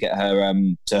to get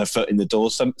her foot in the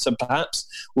door. So perhaps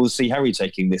we'll see Harry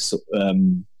taking this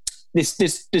this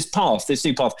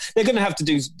new path. They're going to have to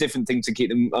do different things to keep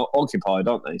them occupied,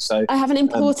 aren't they? So I have an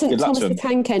important Thomas the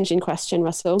Tank Engine question,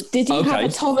 Russell. Did you have a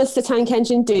Thomas the Tank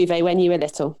Engine duvet when you were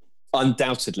little?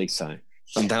 Undoubtedly so.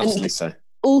 So.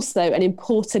 Also, an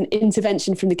important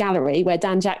intervention from the gallery where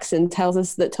Dan Jackson tells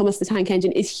us that Thomas the Tank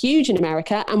Engine is huge in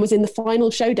America and was in the final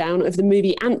showdown of the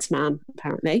movie Ant-Man,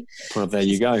 apparently. Well, there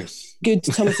you go. Good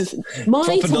Thomas.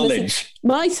 My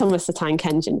Thomas the Tank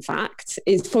Engine fact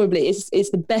is probably is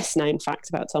the best known fact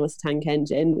about Thomas the Tank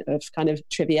Engine of kind of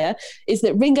trivia, is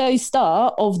that Ringo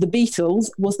Starr of the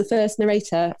Beatles was the first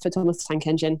narrator for Thomas the Tank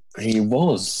Engine. He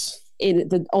was.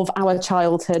 Of our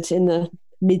childhood in the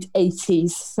mid-80s.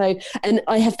 So, and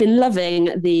I have been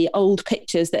loving the old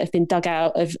pictures that have been dug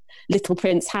out of little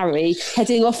Prince Harry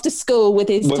heading off to school with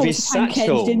his Tank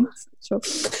Engine.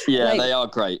 Yeah, they are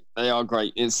great.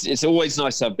 It's always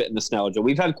nice to have a bit of nostalgia.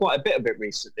 We've had quite a bit of it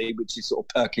recently, which is sort of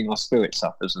perking our spirits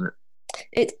up, isn't it?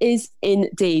 It is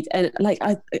indeed. And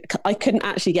I couldn't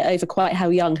actually get over quite how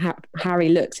young Harry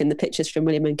looks in the pictures from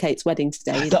William and Kate's wedding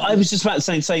today. I was just about to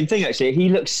say the same thing, actually. He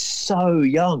looks so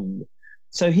young.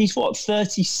 So he's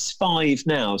 35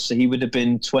 now, so he would have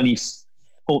been 26.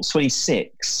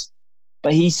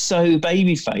 But he's so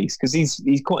baby-faced because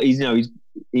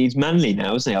he's manly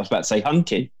now, isn't he? I was about to say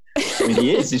hunky. I mean,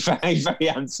 he is. He's very, very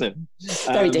handsome.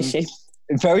 Very dishy.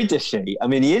 Very dishy. I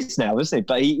mean, he is now, isn't he?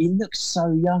 But he looks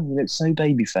so young. He looks so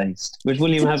baby-faced, which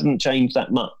William hasn't changed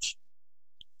that much.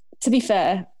 To be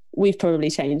fair, we've probably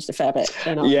changed a fair bit.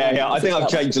 Yeah. I think I've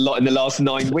changed a lot in the last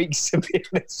 9 weeks, to be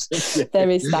honest. There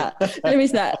is that.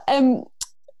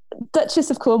 Duchess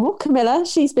of Cornwall, Camilla,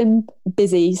 she's been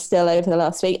busy still over the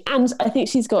last week. And I think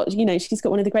she's got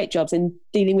one of the great jobs in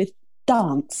dealing with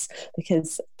dance,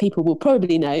 because people will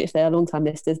probably know, if they are long-time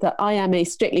listeners, that I am a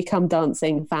Strictly Come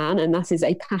Dancing fan, and that is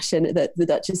a passion that the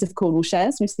Duchess of Cornwall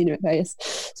shares. We've seen her at various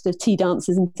sort of tea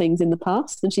dances and things in the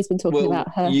past, and she's been talking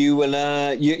about her.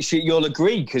 You'll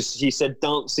agree, because she said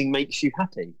dancing makes you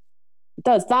happy. It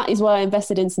does. That is why I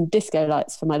invested in some disco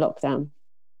lights for my lockdown.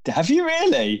 Have you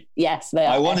really? Yes, they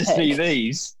are. I want to see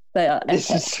these. They are. This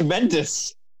is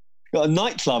tremendous. Got a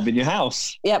nightclub in your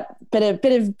house. Yep,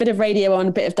 bit of radio on,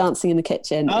 a bit of dancing in the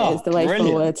kitchen is the way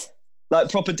forward. Like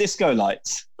proper disco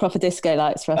lights. Proper disco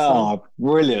lights, Russell. Oh,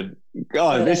 brilliant!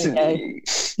 God, you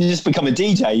just become a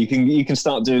DJ. You can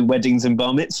start doing weddings and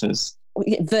bar mitzvahs.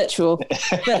 Virtual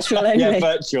only. Yeah,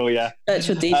 virtual. Yeah,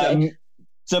 virtual DJ.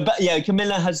 So, but yeah,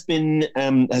 Camilla has been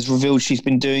has revealed she's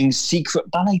been doing secret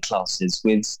ballet classes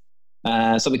with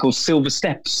something called Silver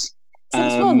Steps.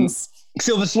 Silver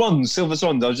Swans. Silver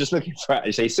Swans. I was just looking for it,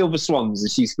 actually. Silver Swans. And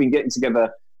she's been getting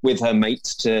together with her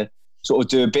mates to sort of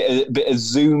do a bit of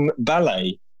Zoom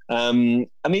ballet. I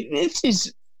mean,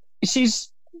 she's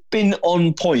been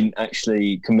on point,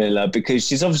 actually, Camilla, because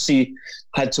she's obviously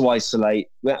had to isolate.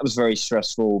 That was very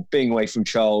stressful, being away from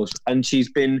Charles, and she's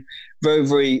been very,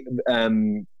 very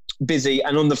busy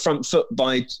and on the front foot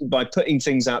by putting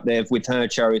things out there with her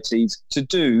charities to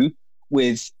do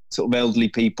with sort of elderly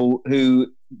people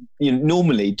who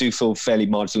normally do feel fairly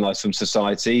marginalised from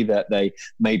society, that they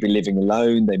may be living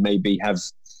alone, they maybe have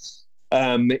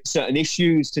certain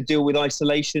issues to deal with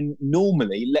isolation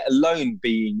normally, let alone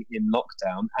being in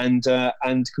lockdown.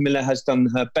 And Camilla has done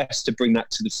her best to bring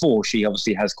that to the fore. She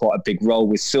obviously has quite a big role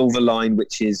with Silverline,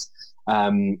 which is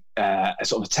a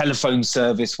sort of telephone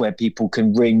service where people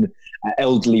can ring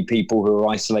elderly people who are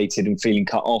isolated and feeling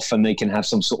cut off, and they can have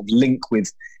some sort of link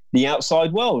with the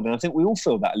outside world. And I think we all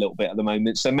feel that a little bit at the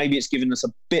moment. So maybe it's given us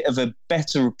a bit of a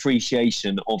better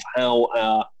appreciation of how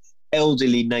our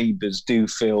elderly neighbours do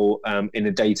feel in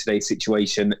a day-to-day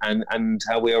situation, and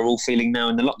how we are all feeling now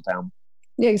in the lockdown.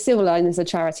 Yeah, Silverline is a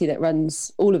charity that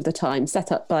runs all of the time,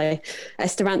 set up by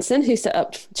Esther Ranson, who set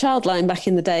up Childline back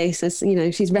in the day. So,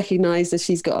 she's recognised as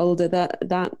she's got older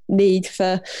that need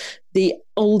for the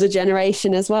older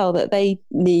generation as well, that they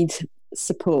need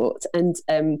support. And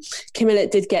Camilla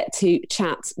did get to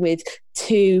chat with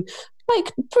two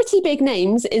pretty big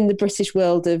names in the British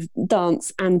world of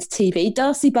dance and TV.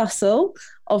 Darcy Bustle,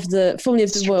 formerly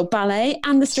of the Royal Ballet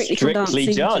and the Strictly Come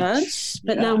Dancing judge,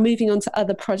 but now moving on to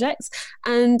other projects.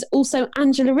 And also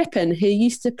Angela Rippon, who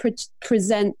used to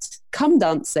present Come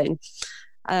Dancing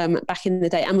back in the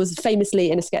day, and was famously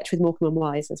in a sketch with Morecambe and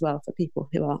Wise as well, for people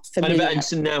who are familiar.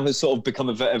 And now has sort of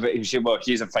become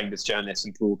she's a famous journalist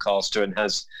and broadcaster, and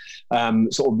has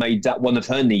sort of made that one of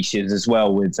her niches as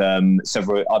well, with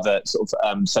several other sort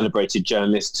of celebrated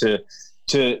journalists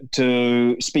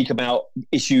to speak about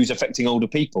issues affecting older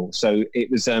people. So it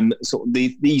was sort of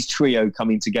these trio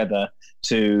coming together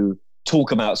to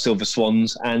talk about Silver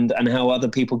Swans and how other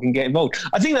people can get involved.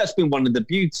 I think that's been one of the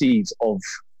beauties of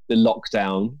the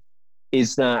lockdown,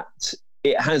 is that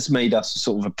it has made us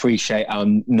sort of appreciate our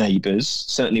neighbours,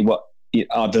 certainly what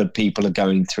other people are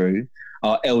going through,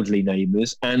 our elderly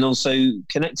neighbours, and also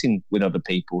connecting with other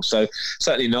people. So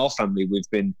certainly in our family, we've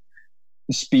been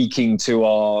speaking to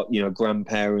our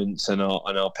grandparents and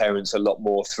our parents a lot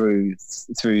more through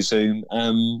Zoom,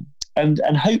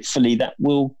 and hopefully that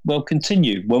will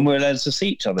continue when we're allowed to see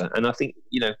each other. And I think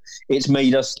it's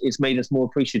made us more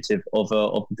appreciative of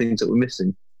the things that we're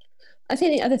missing. I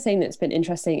think the other thing that's been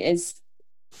interesting is,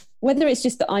 whether it's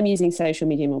just that I'm using social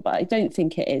media more, but I don't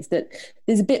think it is, that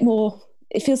there's a bit more,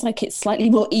 it feels like it's slightly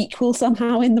more equal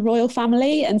somehow in the royal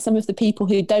family, and some of the people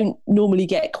who don't normally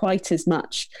get quite as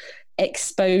much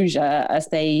exposure as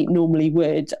they normally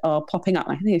would are popping up.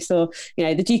 I think I saw,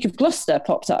 the Duke of Gloucester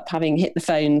popped up, having hit the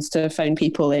phones to phone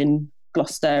people in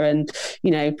Gloucester, and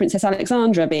Princess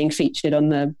Alexandra being featured on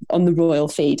the royal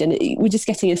feed, and we're just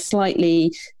getting a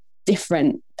slightly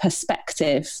different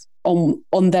perspective on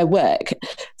their work.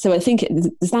 So I think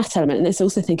there's that element, and it's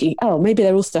also thinking, maybe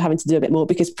they're also having to do a bit more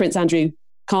because Prince Andrew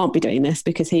can't be doing this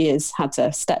because he has had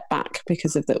to step back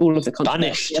because of all of the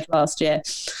controversy of last year.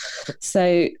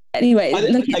 So anyway,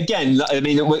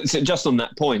 just on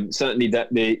that point, certainly that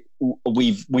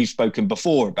we've spoken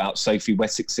before about Sophie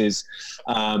Wessex's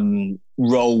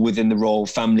role within the royal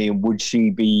family, and would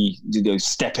she be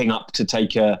stepping up to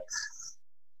take a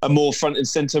more front and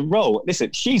centre role?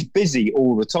 Listen, she's busy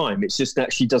all the time. It's just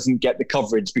that she doesn't get the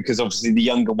coverage because obviously the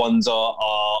younger ones are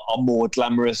more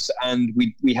glamorous, and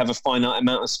we have a finite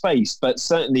amount of space. But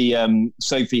certainly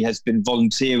Sophie has been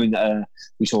volunteering.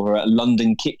 We saw her at a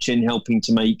London kitchen helping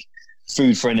to make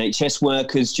food for NHS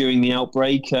workers during the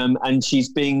outbreak. And she's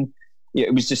being,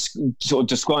 it was just sort of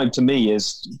described to me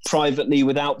as privately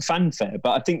without fanfare.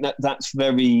 But I think that's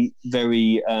very,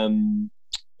 very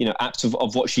apt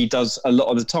of what she does a lot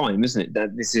of the time, isn't it?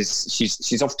 That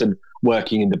she's often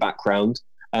working in the background,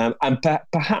 and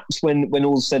perhaps when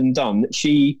all's said and done,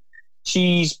 she's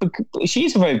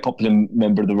a very popular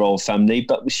member of the royal family,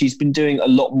 but she's been doing a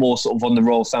lot more sort of on the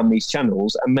royal family's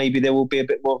channels, and maybe there will be a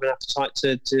bit more of an appetite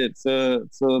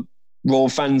for royal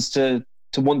fans to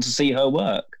want to see her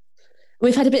work.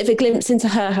 We've had a bit of a glimpse into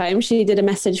her home. She did a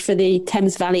message for the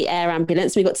Thames Valley Air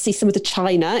Ambulance. We got to see some of the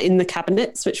china in the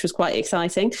cabinets, which was quite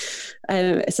exciting.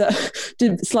 So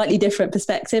slightly different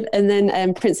perspective. And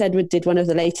then Prince Edward did one of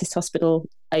the latest hospital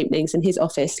openings, and his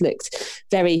office looked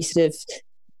very sort of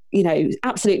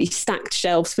absolutely stacked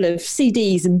shelves full of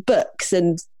CDs and books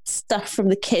and stuff from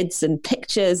the kids and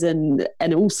pictures and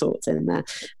all sorts in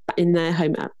their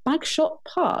home at Bagshot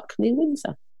Park near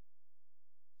Windsor.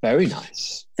 Very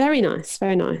nice. Very nice.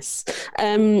 Very nice.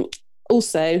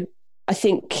 Also, I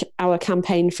think our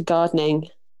campaign for gardening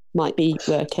might be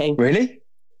working. Really?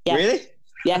 Yeah. Really?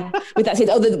 Yeah. With that said,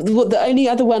 the only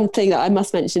other one thing that I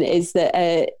must mention is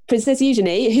that Princess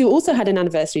Eugenie, who also had an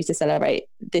anniversary to celebrate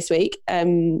this week,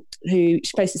 she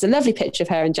posted a lovely picture of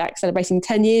her and Jack celebrating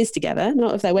 10 years together,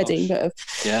 not of their wedding, but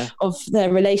of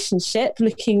their relationship,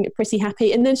 looking pretty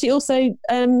happy. And then she also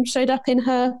showed up in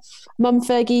her mum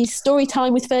Fergie's story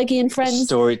time with Fergie and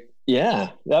friends.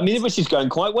 Yeah. I mean, which is going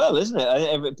quite well, isn't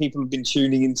it? People have been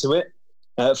tuning into it.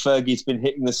 Fergie's been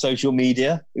hitting the social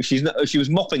media. She was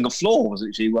mopping a floor,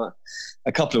 wasn't she,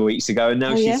 a couple of weeks ago, and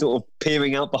now she's sort of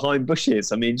peering out behind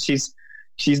bushes. I mean, she's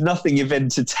nothing of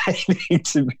entertaining,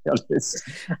 to be honest.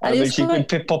 I mean, she's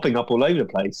been popping up all over the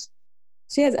place.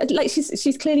 She has,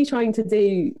 she's clearly trying to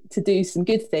do some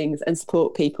good things and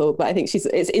support people, but I think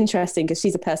it's interesting because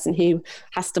she's a person who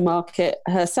has to market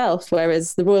herself,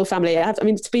 whereas the royal family,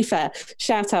 to be fair,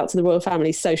 shout out to the royal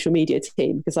family's social media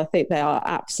team, because I think they are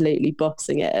absolutely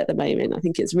bossing it at the moment. I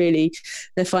think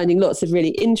they're finding lots of really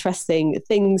interesting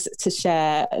things to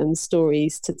share and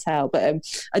stories to tell. But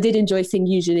I did enjoy seeing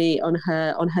Eugenie on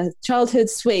her childhood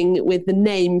swing with the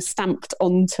name stamped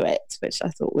onto it, which I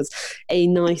thought was a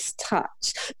nice touch.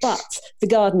 But the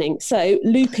gardening, so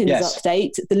lupins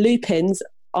update. The lupins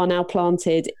are now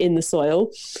planted in the soil.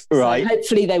 Right. So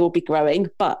hopefully they will be growing.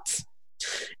 But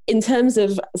in terms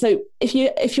of, so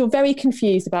if you're very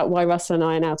confused about why Russell and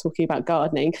I are now talking about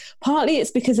gardening, partly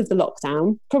it's because of the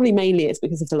lockdown. Probably mainly it's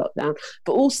because of the lockdown.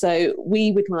 But also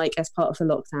we would like, as part of the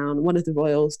lockdown, one of the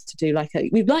royals to do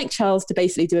we'd like Charles to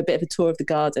basically do a bit of a tour of the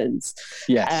gardens.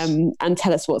 Yes. And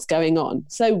tell us what's going on.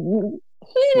 So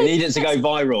we need it to go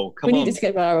viral. We need it to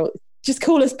go viral. Just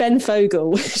call us Ben Fogle.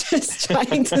 We're just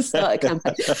trying to start a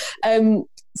campaign.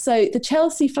 So the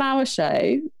Chelsea Flower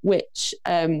Show, which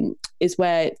is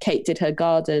where Kate did her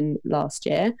garden last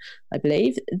year, I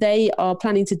believe, they are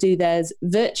planning to do theirs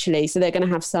virtually. So they're going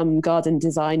to have some garden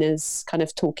designers kind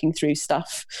of talking through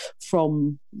stuff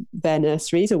from their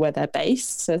nurseries or where they're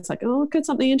based. So it's like, could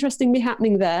something interesting be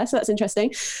happening there? So that's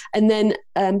interesting. And then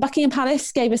Buckingham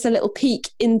Palace gave us a little peek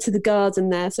into the garden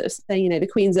there, sort of saying, the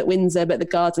Queen's at Windsor, but the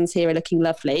gardens here are looking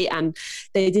lovely. And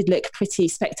they did look pretty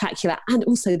spectacular. And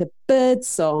also the bird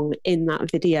song in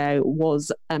that video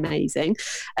was amazing.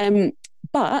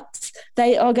 But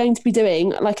they are going to be doing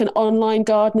like an online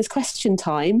gardener's question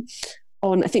time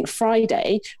on, I think,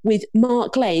 Friday with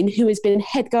Mark Lane, who has been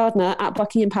head gardener at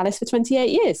Buckingham Palace for 28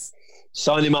 years.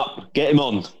 Sign him up. Get him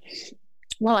on.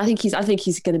 Well, I think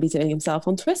he's going to be doing himself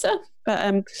on Twitter.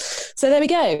 But so there we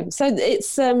go. So it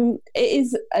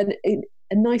is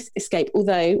a nice escape,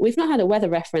 although we've not had a weather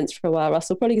reference for a while,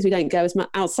 Russell, probably because we don't go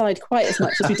outside quite as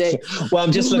much as we do. Well,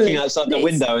 I'm just looking outside the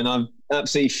window and I'm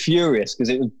absolutely furious because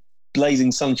it was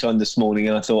blazing sunshine this morning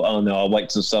and I thought, oh no, I'll wait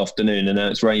till this afternoon, and now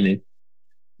it's raining.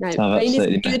 No, rain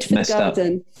is good for the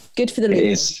garden, good for the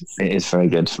lupins. It is very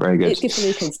good, very good. It's good for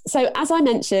lupins. So as I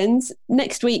mentioned,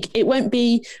 next week it won't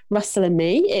be Russell and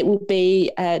me, it will be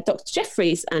Dr.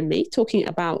 Jeffries and me talking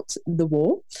about the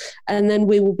war. And then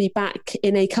we will be back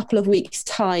in a couple of weeks'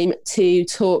 time to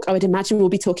talk, I would imagine we'll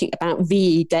be talking about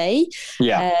VE Day,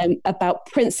 about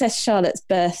Princess Charlotte's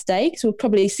birthday, because we'll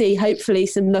probably see, hopefully,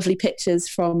 some lovely pictures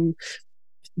from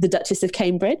the Duchess of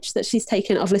Cambridge that she's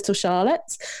taken of little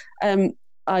Charlotte.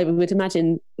 I would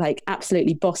imagine like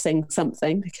absolutely bossing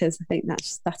something, because I think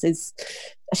that is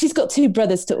she's got two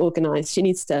brothers to organise. She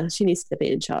needs to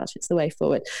be in charge. It's the way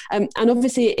forward. And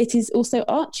obviously it is also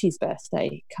Archie's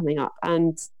birthday coming up,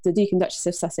 and the Duke and Duchess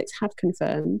of Sussex have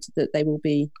confirmed that they will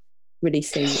be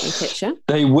releasing a picture.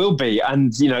 They will be,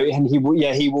 and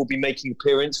he will be making an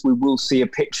appearance. We will see a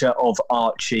picture of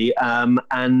Archie, and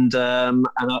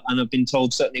I've been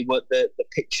told certainly what the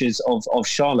pictures of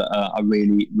Charlotte are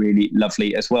really, really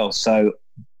lovely as well. So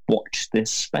watch this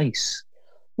space.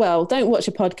 Well, don't watch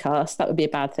a podcast. That would be a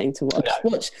bad thing to watch.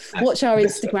 No. Watch our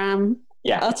Instagram.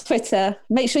 Yeah. Our Twitter.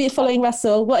 Make sure you're following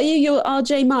Russell. What are you? You're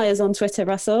RJ Myers on Twitter,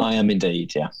 Russell? I am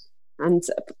indeed, yeah. And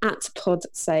at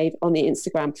PodSave on the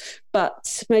Instagram.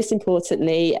 But most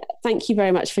importantly, thank you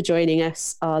very much for joining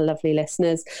us, our lovely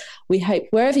listeners. We hope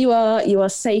wherever you are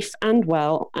safe and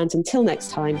well. And until next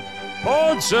time.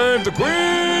 God save the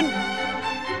Queen!